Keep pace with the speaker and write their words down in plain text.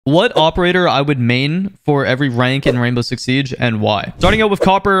What operator I would main for every rank in Rainbow Six Siege and why? Starting out with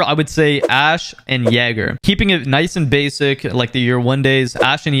Copper, I would say Ash and Jaeger. Keeping it nice and basic, like the year 1 days,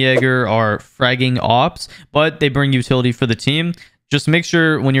 Ash and Jaeger are fragging ops, but they bring utility for the team. Just make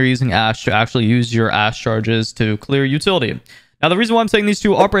sure when you're using Ash to actually use your Ash charges to clear utility. Now, the reason why I'm saying these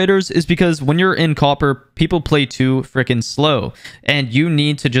two operators is because when you're in Copper, people play too freaking slow, and you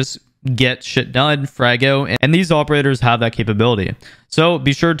need to just get shit done, frag out, and these operators have that capability. So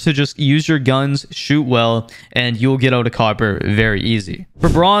be sure to just use your guns, shoot well, and you'll get out of Copper very easy. For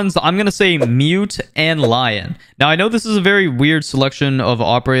Bronze, I'm going to say Mute and Lion. Now, I know this is a very weird selection of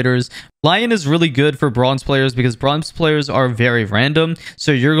operators. Lion is really good for Bronze players because Bronze players are very random,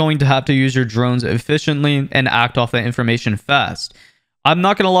 so you're going to have to use your drones efficiently and act off that information fast. I'm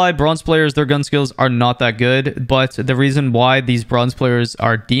not going to lie, Bronze players, their gun skills are not that good, but the reason why these Bronze players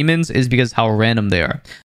are demons is because how random they are.